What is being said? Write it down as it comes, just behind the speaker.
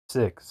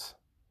6,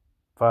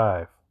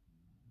 5,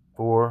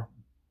 4,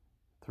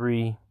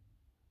 3,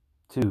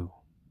 2.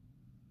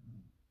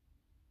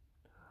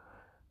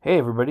 Hey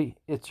everybody,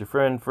 it's your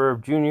friend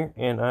FURBjr,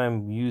 and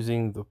I'm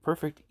using the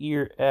Perfect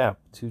Ear app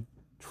to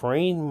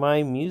train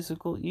my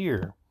musical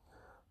ear.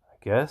 I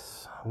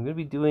guess I'm going to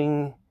be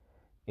doing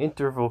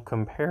interval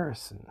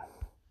comparison.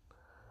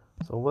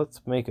 So let's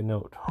make a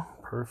note.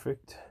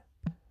 Perfect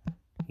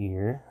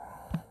Ear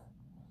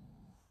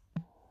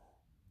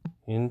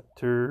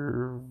interval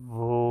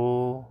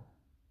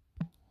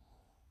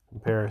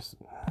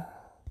comparison.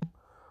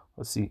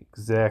 Let's see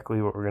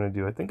exactly what we're going to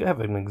do. I think I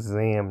have an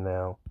exam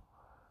now.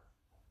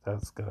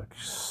 That's going to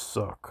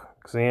suck.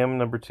 Exam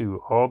number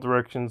 2. All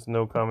directions,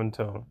 no common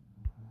tone.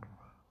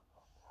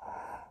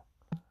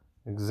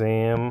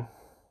 Exam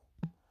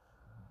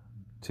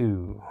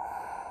 2.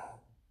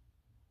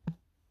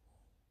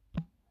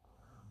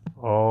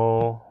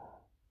 All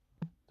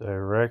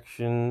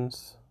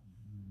directions,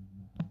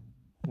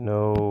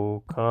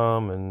 no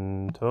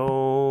common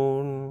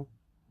tone.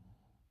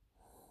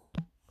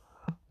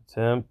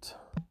 Attempt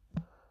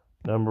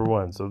number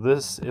 1. So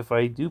this, if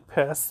I do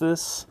pass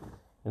this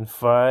in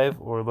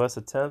 5 or less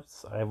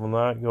attempts, I will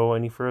not go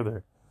any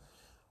further.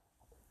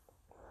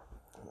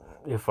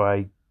 If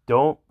I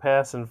don't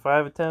pass in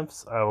 5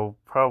 attempts, I will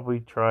probably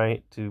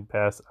try to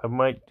pass. I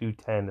might do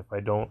 10 if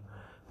I don't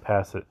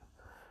pass it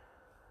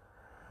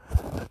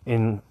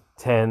in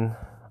 10.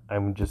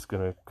 I'm just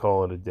gonna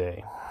call it a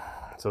day.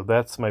 So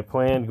that's my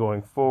plan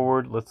going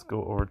forward. Let's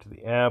go over to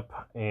the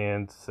app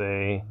and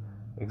say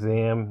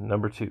exam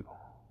number 2.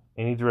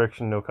 Any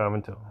direction, no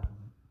common tone.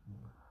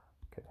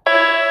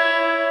 Okay.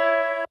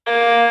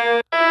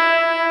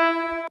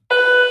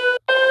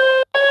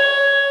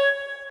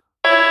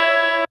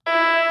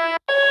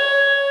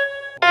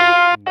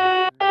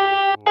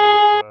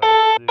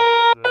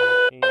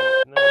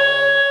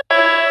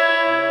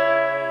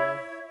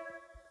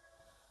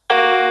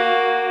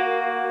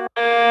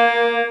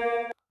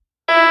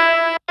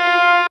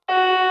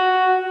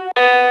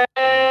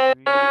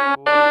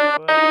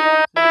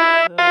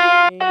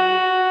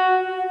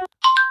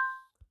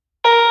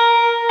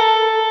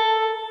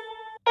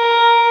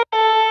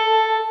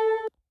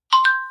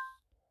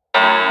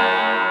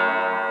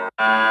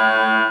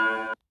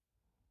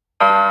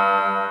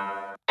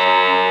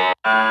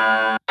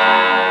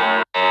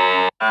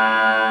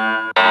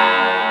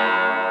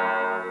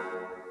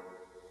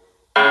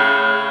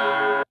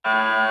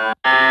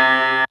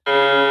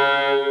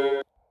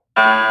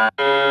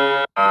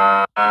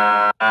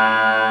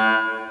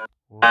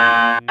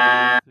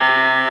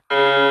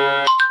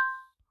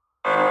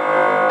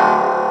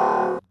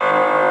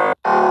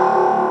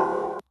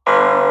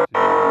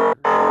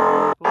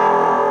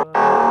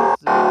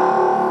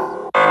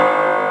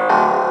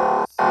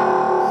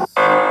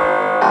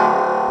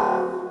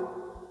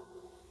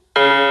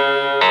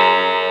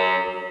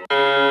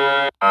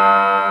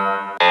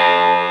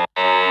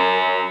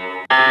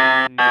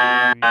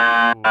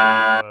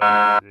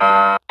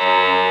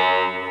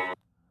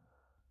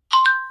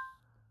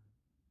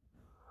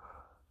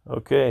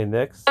 Okay,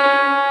 next.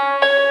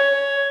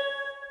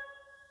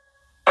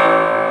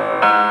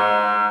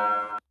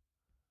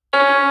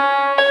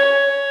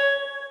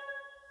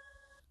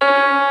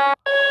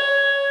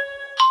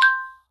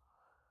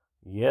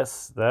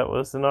 Yes, that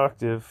was an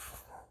octave.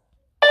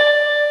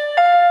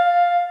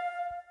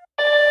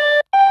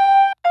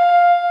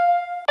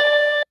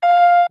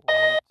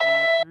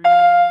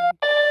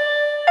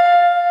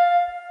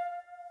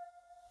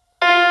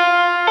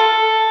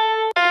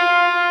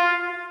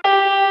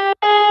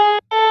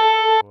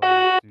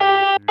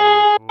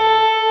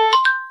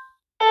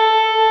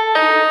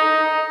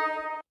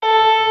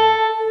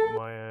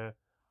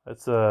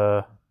 That's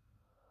a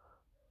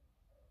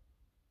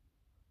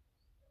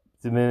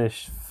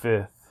diminished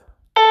fifth.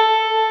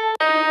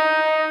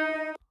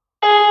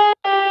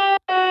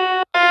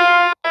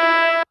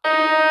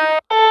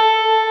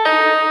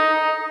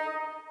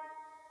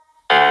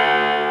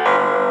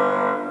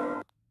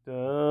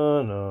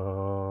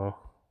 Dunno.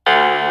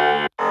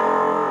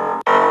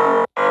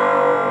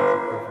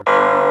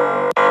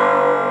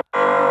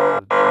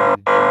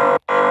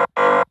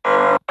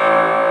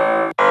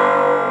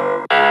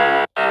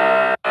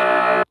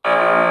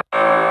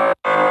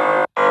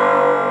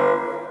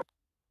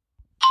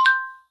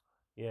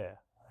 Yeah,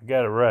 I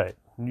got it right.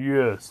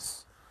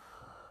 Yes.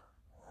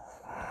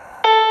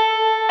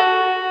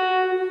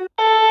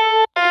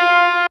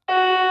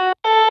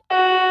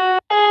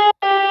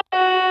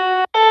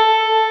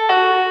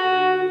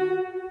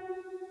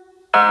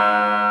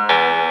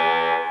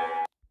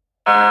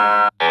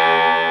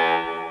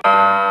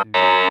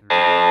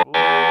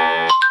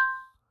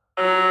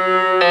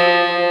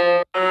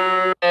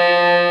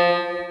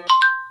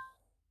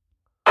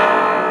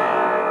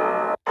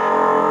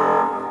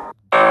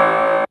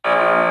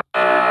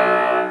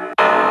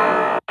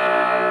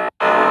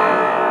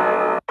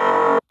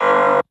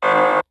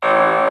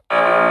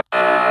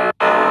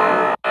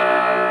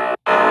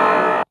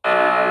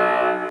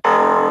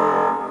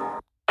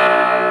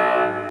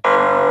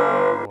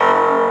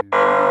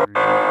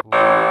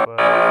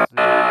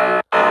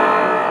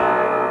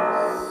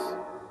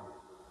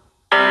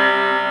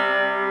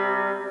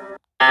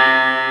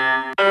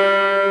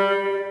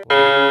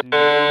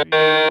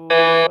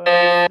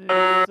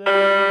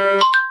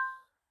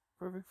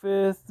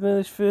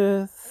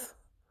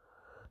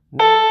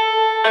 That's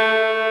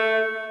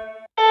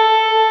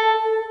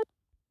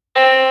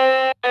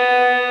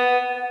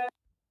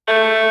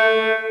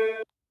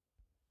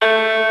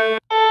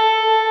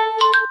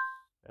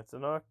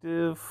an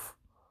octave.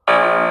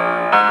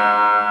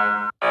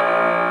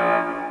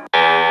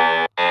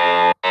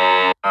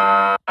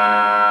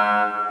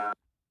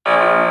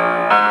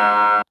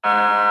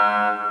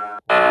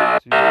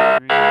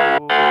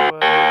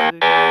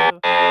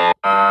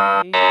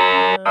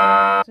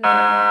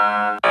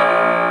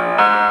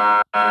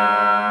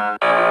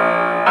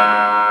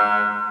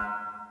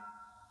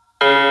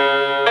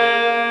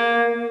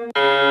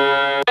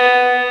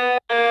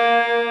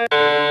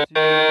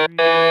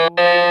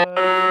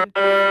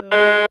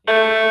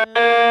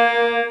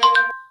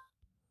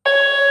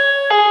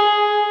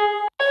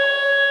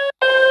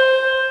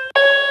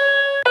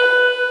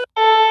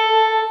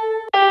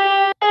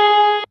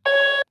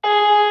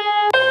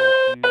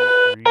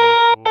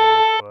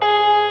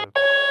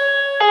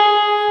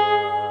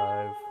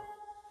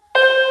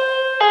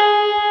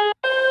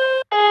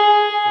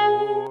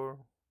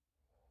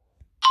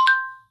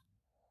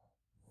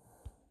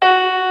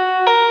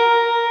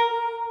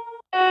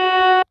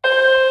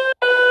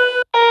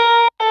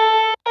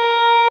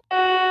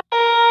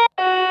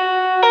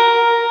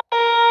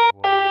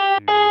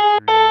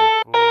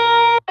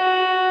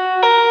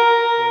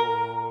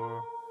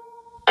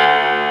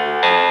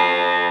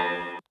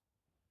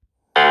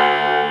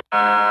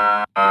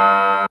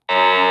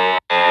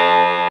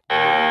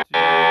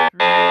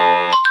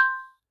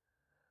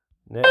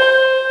 Next.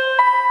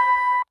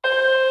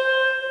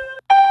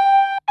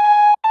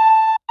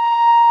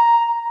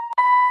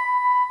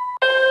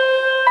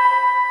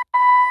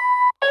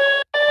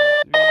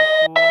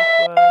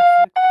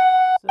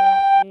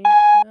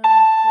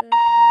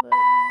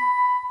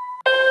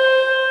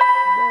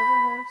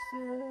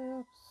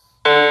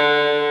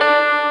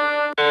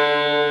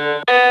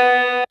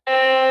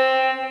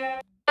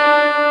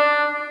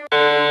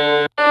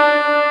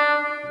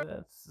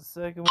 That's the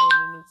second one,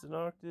 and it's an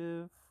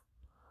octave.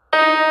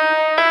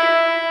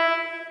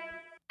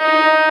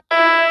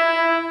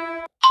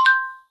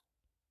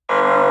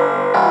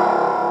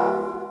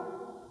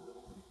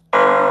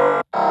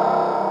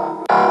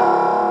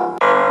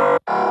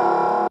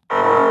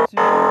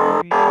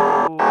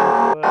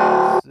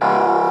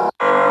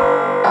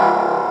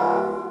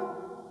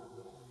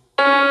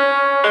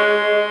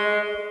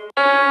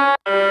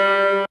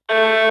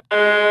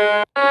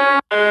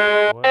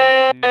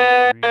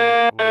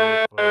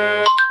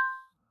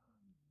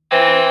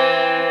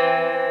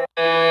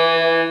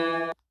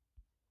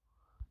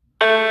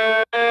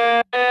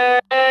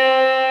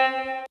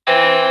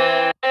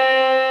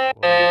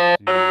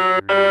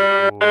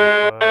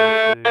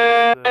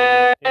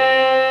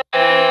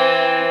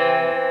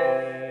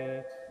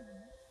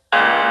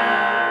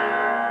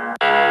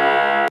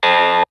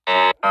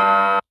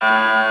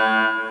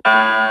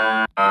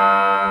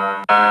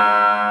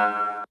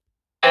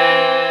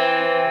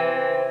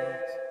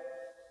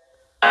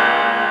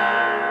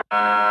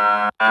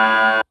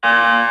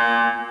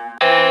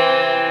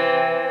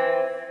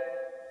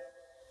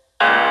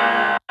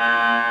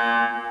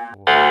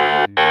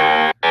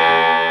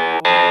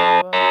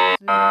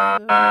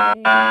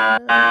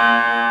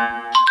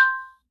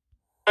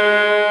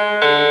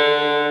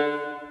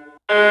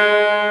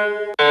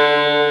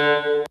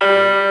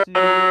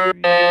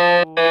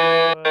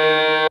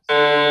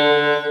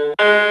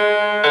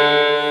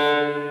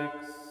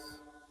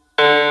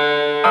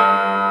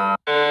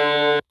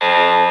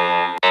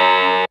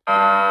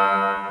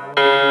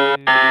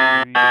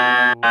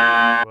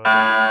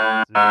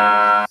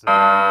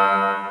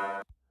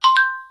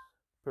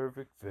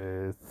 Perfect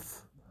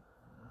fifth.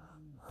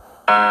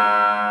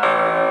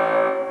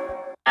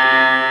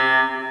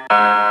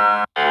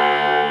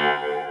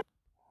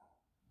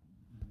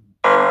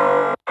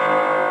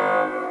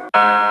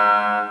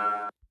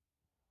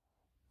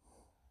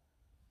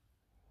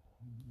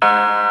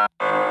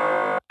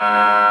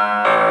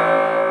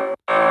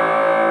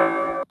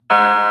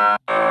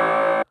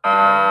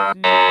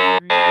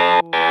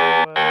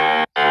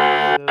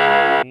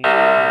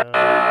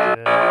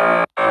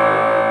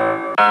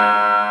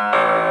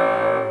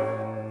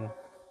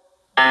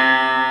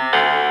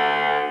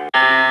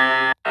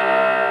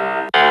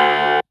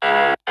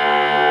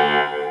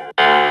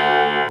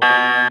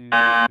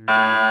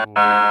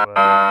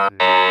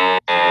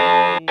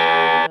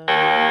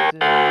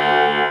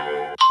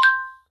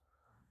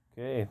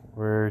 Okay,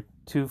 we're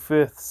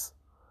 2/5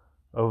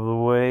 of the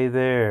way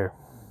there.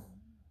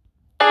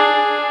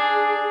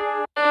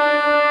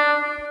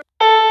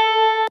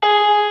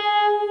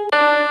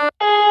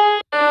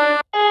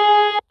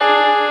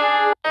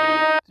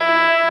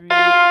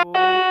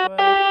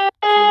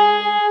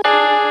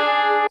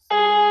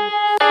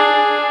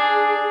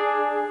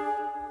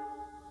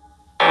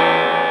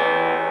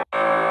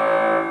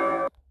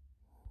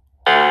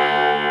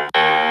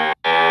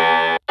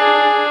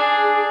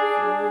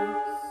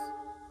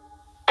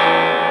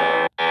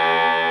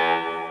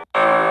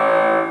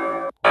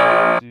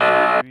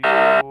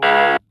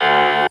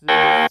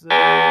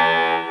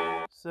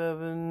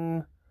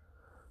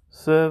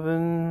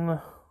 7,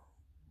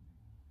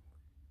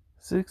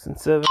 6 and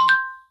 7.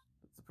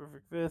 That's the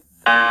perfect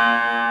fifth.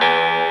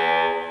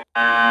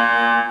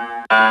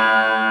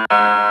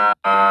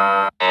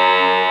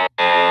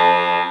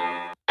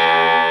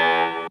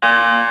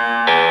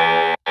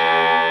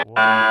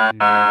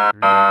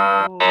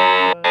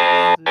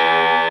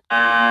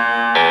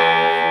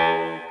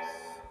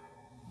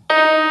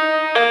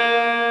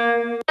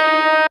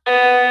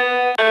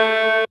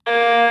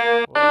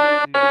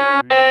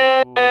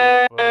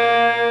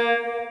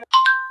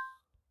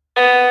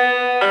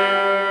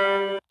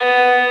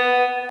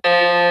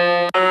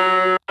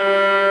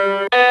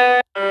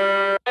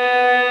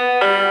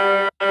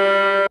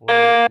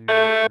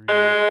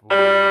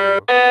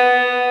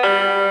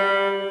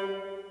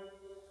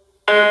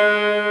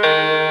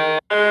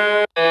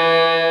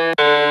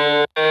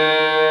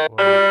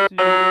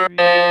 1, 2, 3,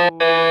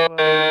 4,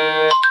 5,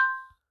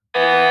 6.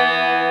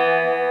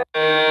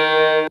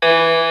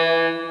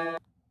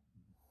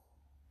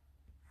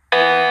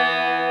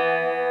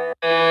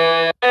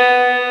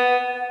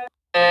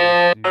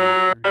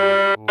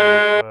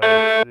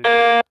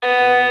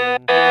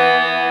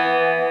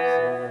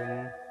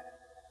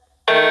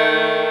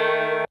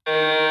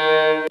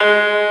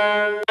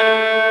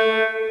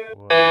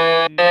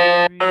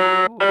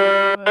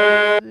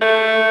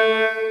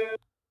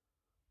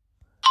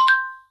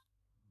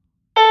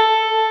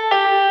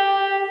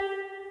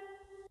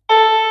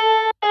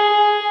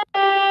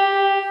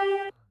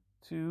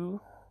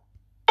 Two.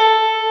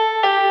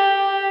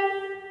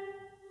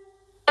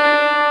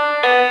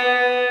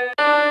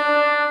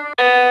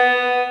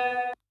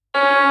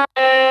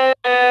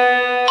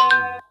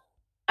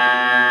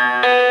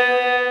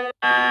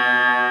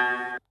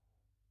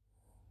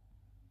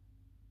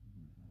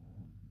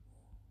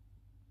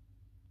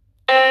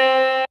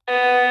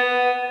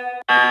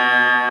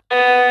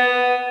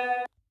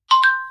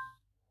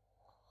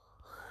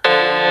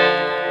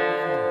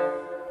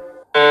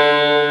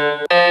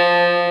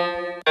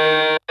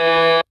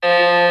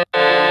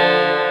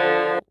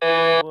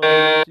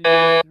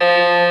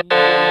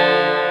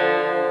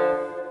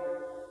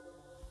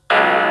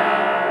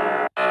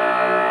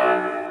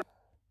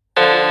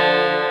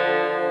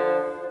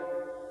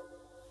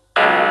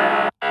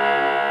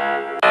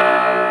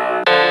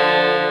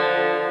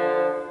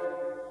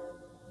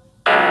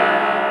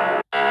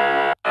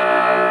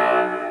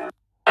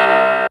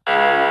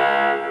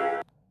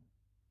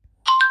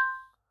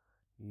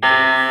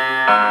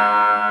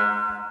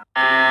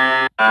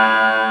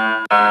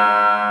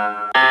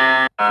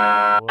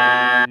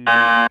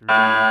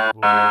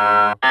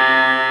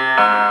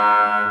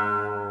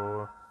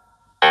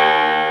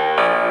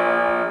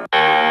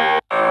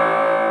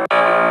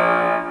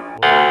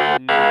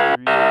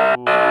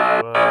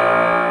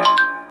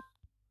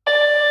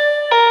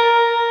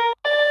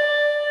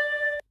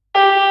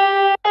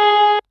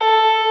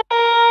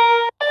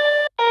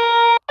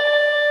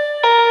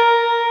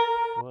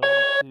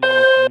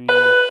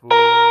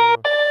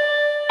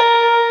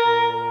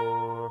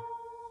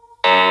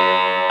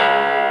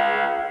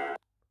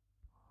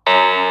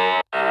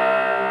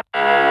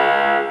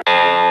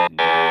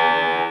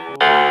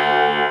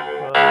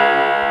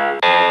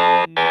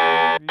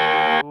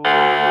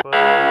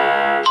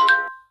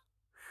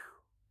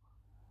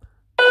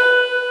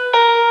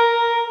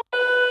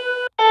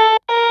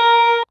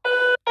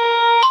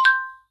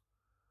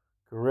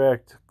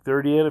 Correct.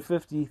 30 out of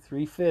 50,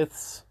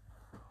 3/5.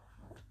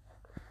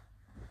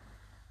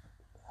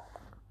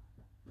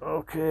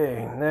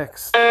 Okay,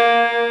 next.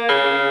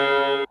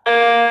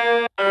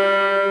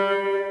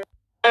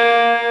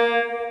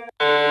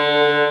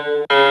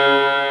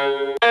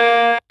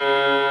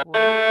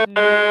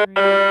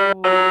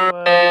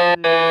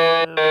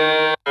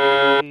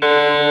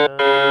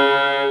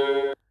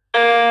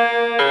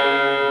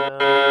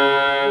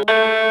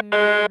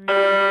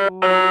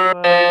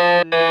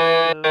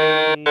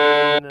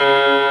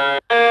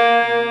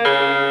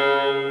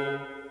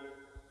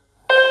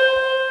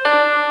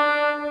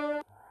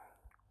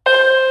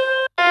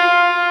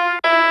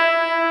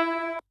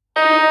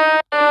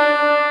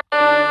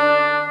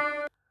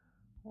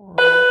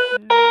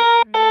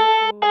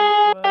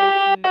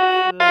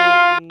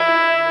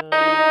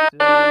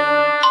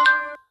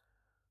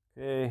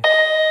 Okay.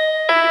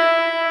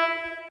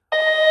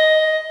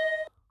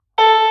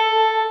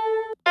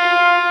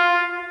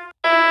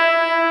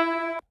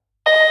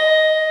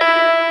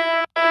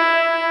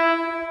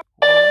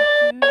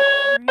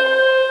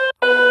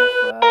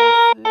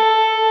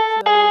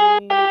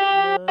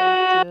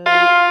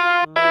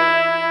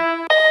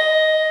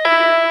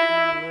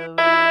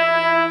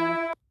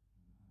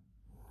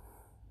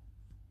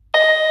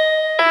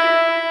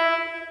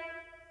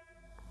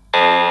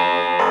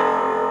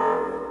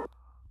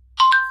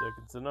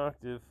 Seconds an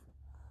octave.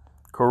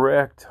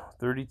 Correct.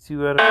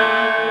 32 out of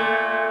 50.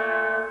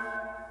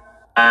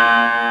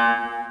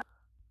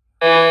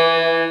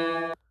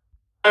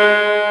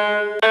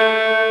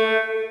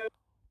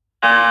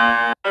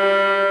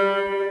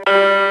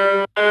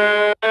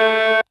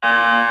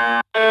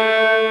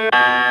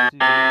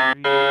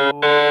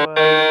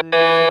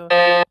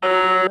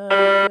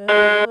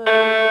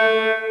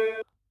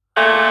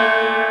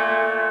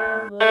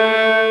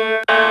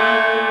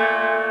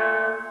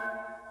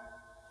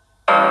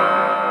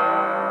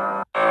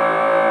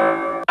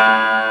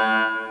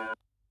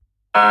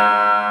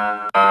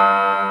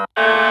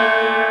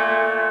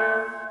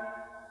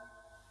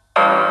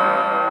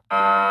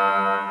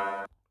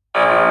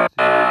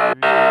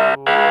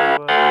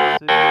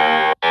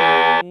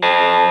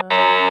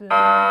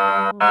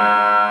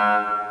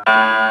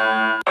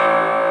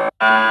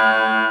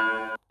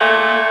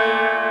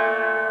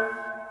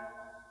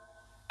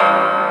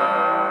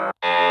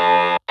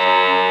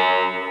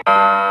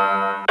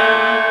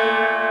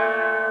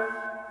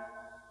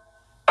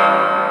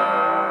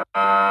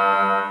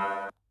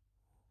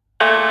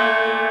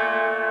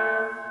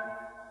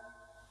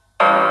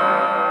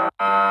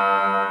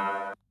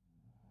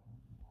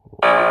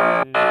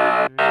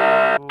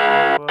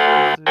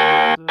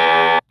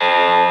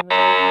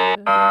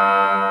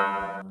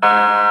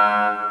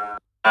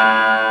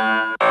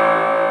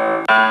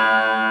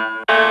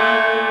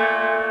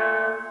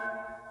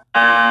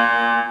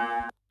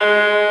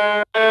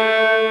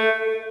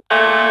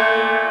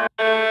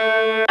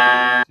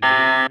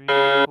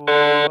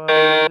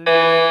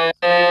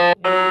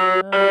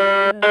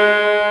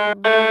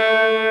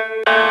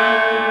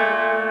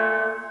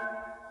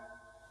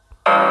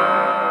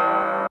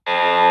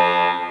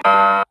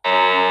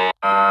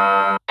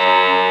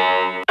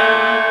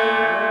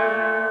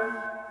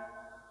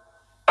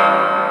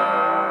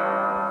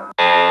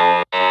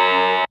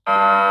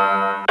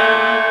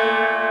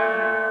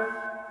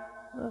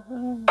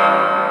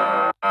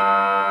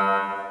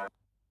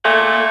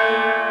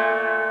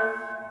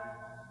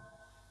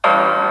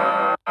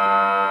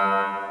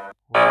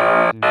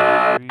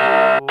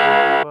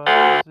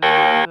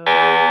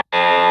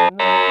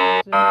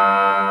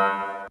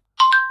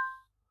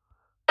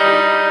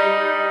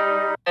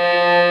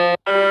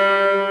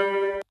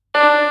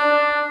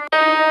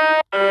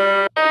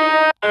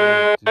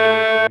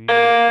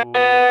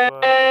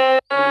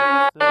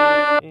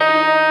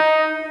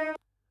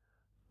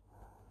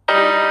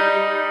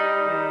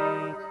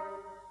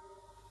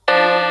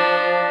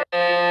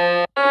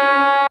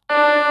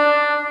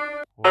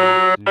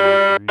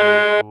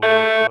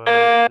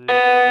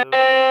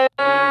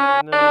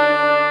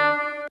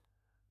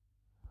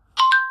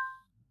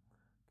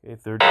 Okay,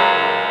 30.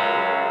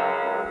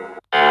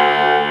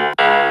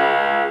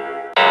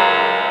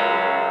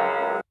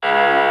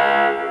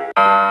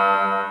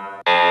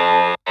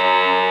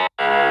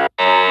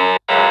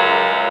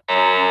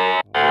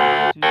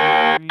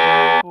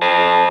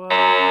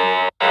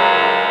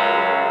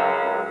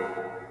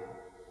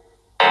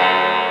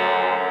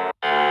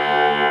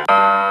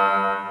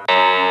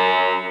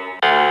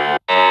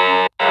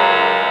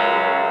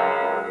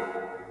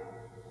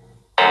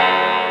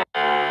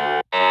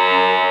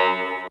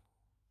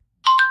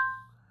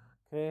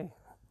 Okay,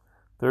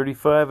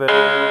 35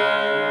 out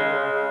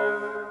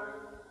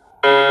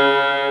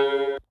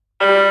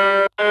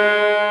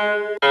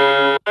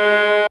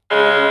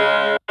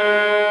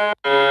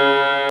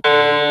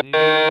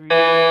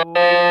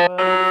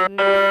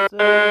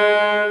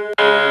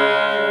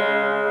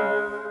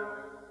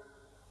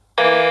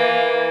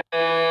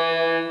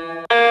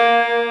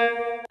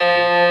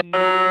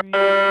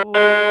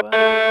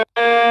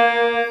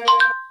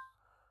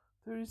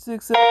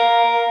Six.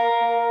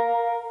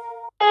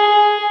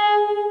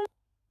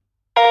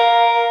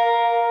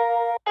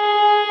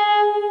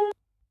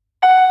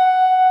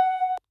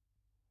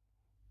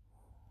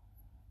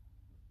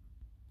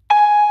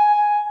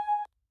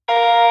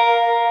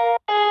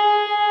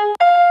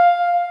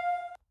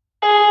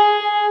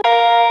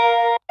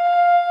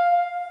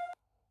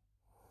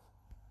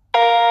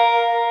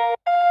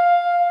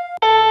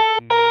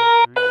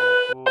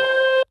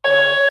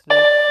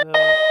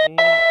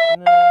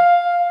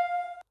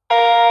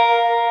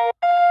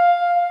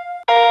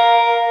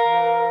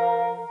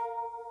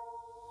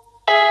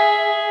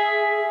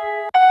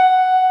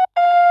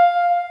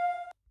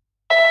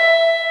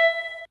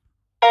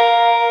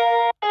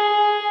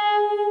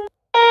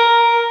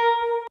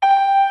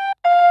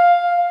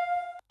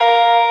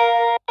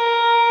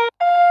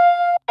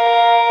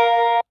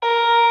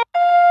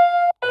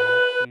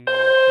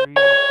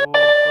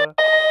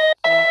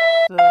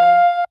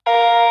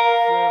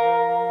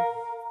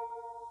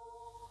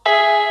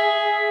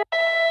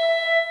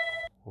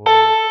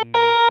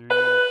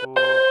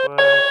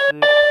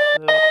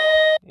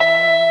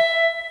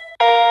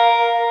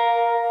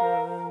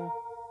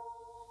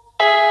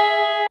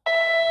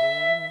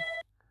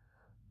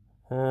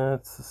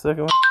 That's the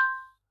second one.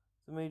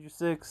 The major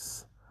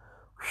 6.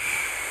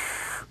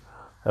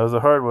 That was a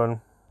hard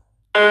one.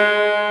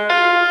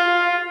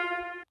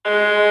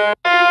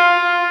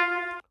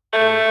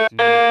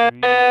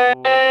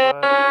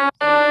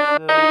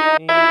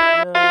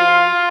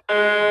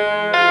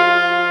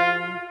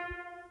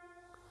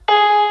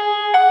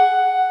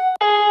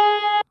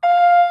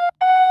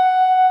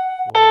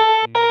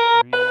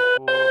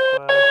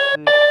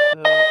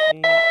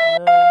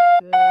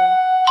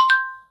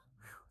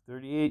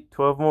 38,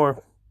 12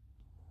 more.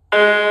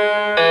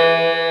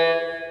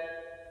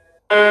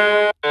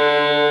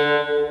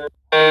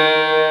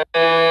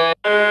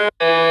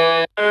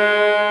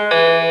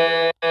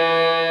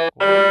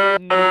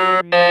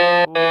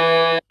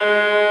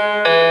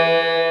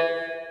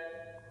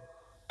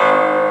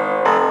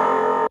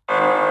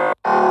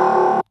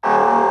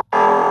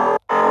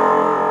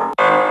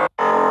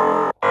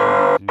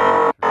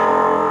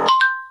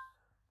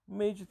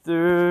 Major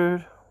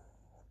 3rd.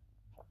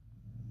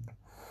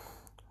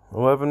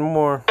 11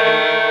 more.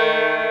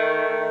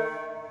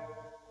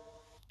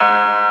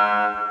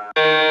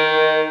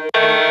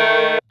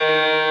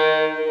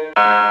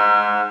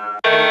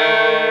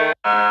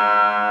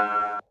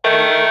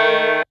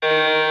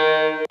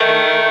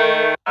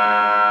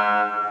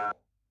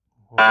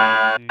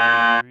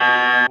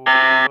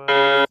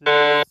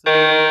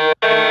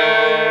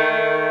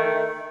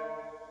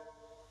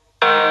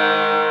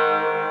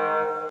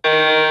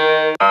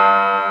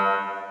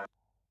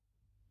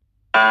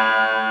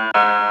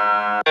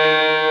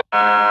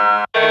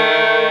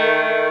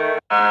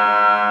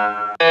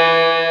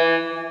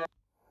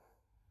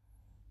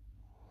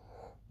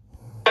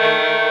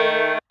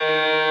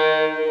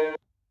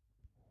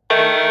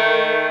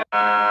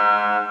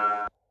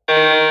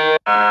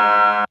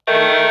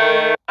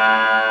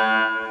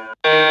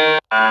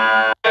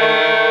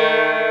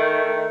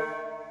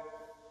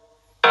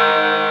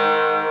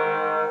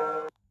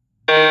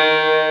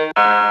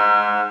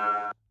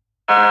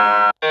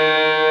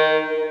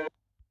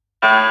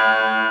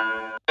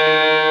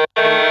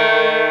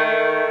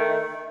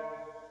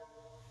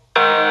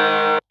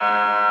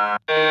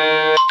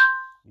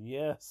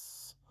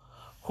 Yes.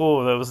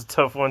 Oh, that was a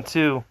tough one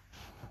too.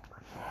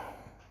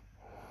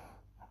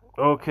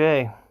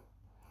 Okay.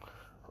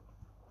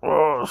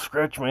 Oh,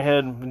 scratch my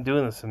head. I've been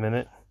doing this a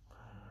minute.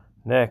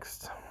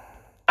 Next.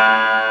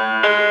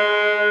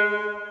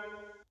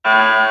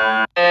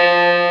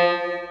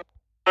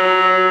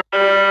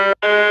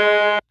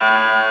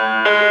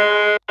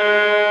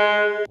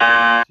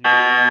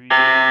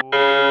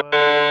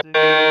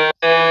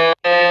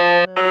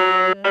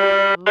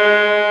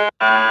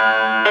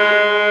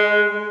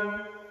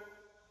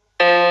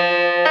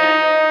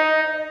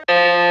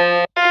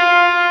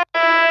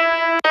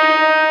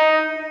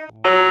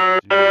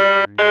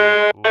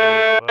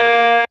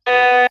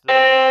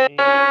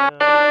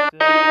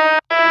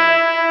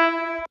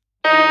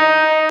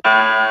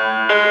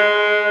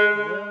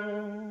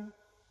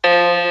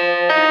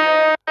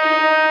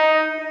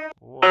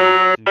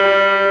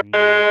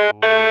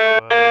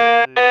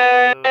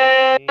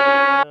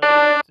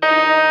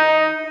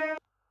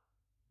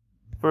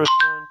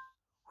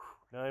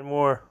 9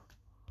 more.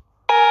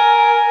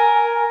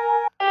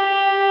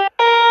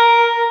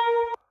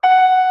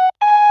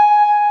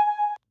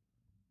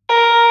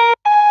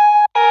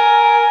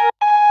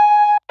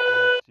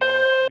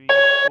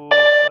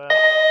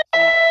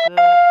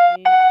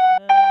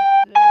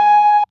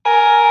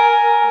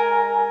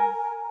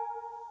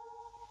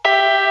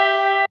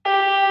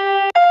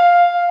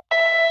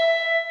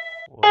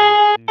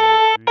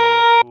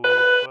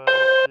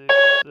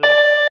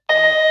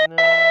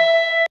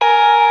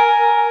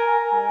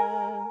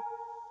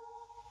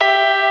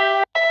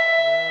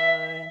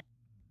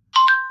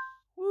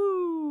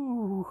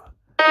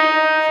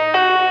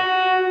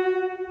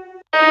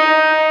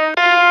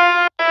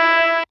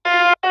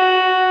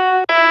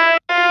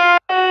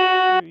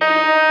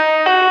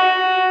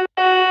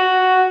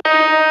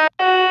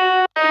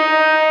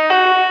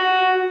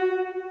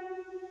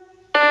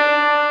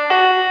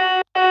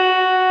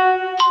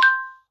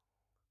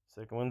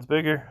 Second one's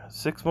bigger.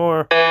 6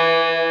 more.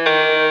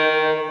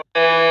 Second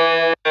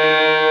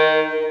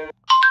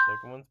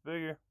one's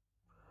bigger.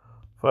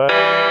 5.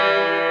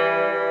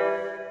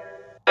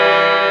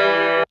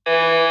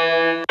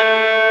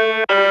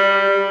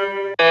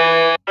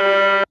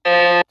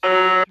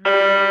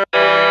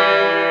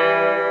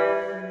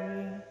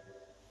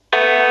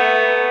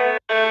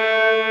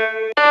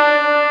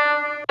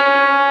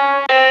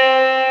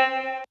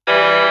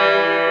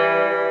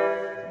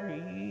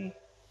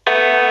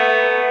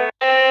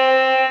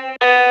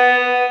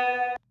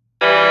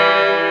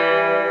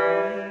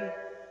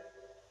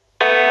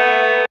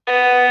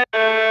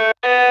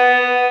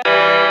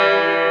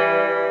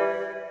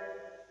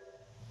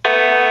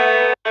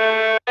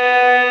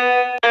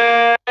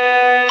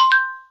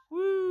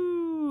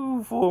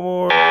 Woo! 4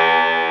 more.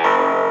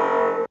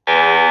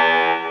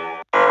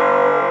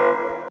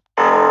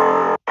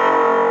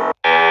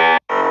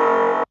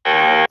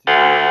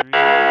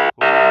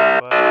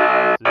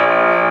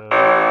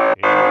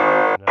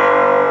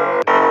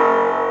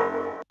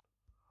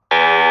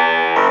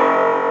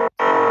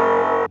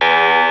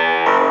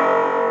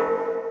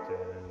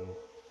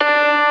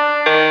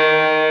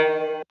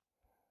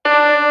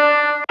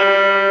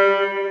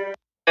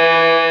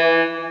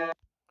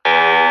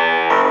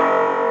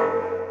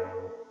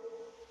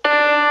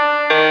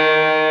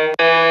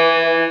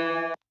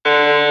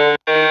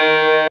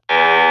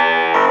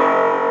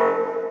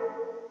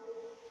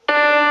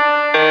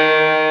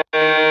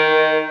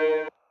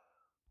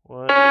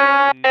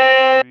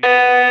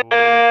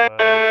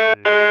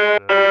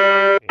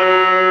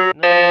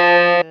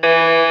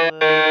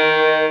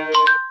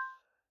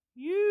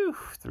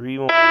 Three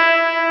more.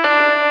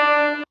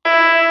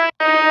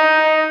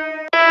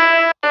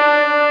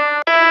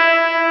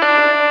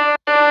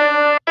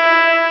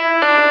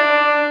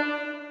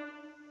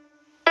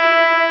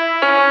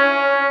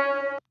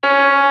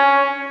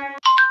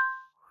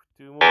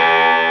 Two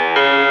more.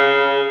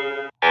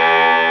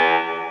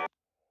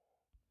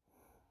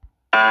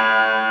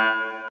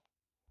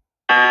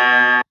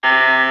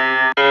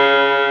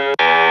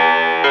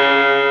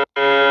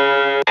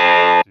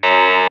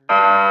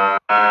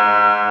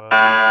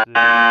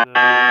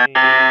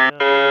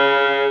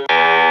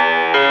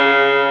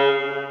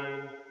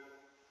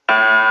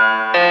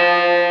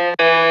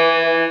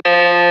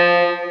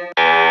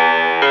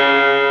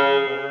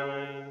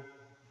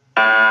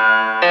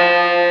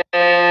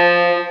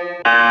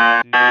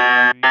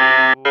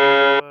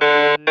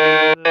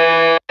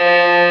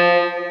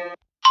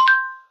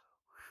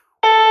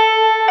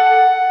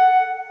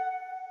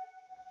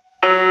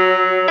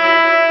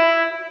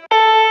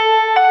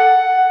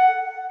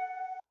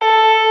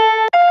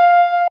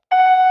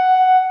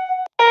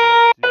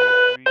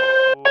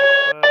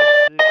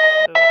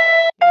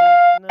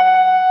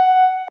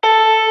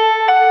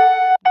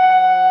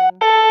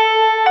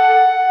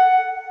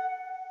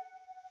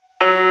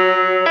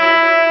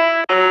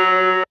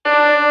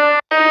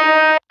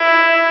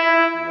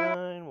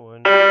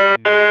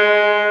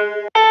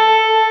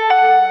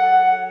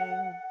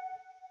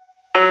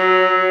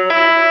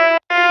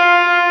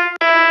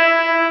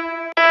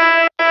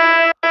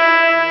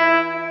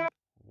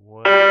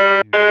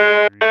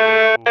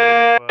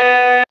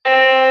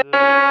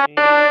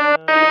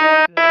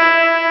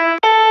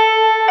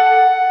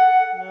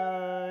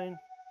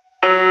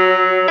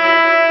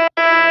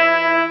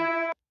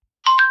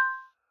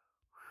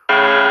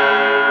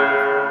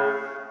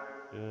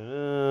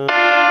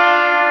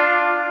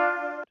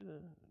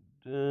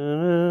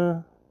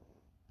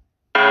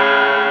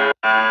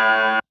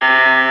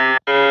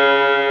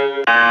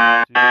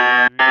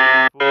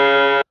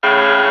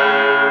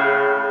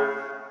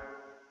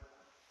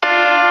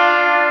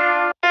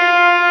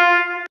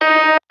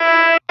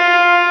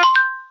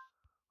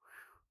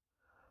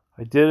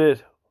 I did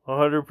it,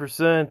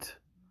 100%.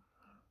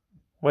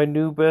 My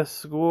new best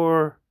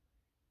score.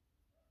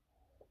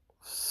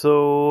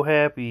 So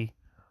happy.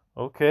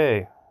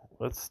 Okay,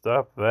 let's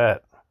stop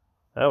that.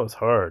 That was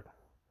hard.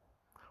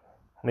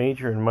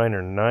 Major and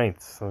minor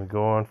ninths. I'll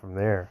go on from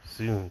there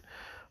soon.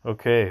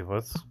 Okay,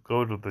 let's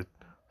go to the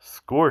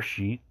score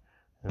sheet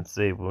and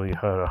say we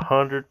had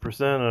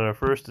 100% on our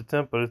first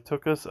attempt, but it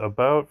took us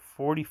about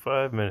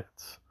 45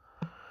 minutes.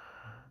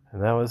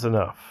 And that was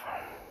enough.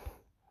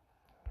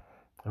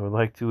 I would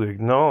like to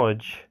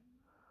acknowledge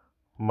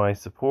my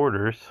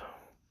supporters,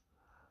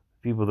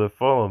 people that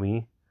follow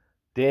me.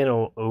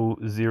 Daniel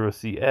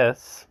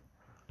O0CS,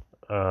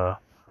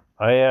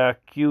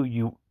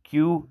 Ayakuwu,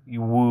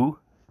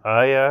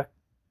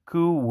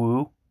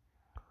 Ayakuwu,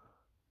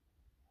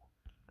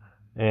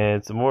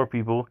 and some more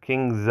people.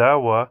 King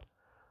Zawa,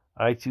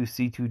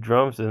 I2C2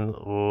 Drums, and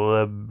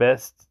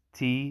Lebest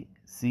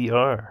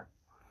TCR.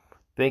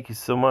 Thank you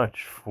so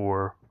much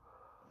for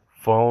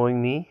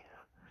following me.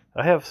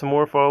 I have some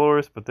more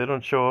followers, but they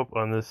don't show up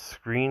on this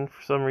screen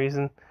for some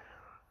reason.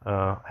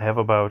 I have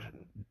about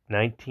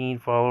 19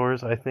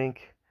 followers, I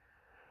think.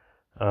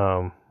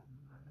 And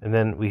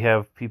then we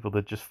have people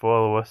that just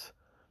follow us,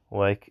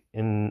 like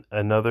in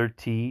another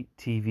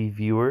TV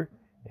viewer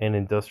and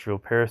Industrial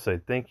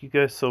Parasite. Thank you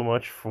guys so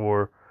much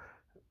for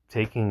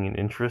taking an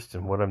interest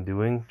in what I'm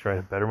doing,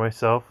 trying to better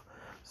myself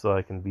so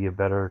I can be a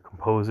better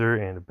composer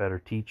and a better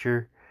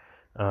teacher.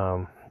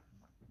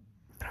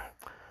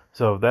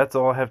 So that's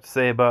all I have to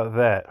say about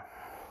that.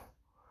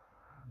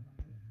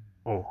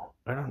 Oh,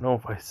 I don't know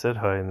if I said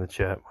hi in the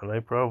chat, but I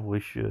probably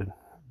should.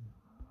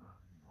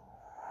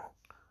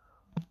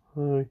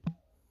 Hi.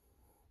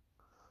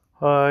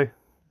 Hi.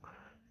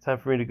 Time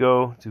for me to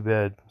go to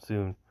bed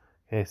soon.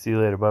 Okay, see you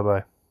later.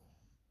 Bye-bye.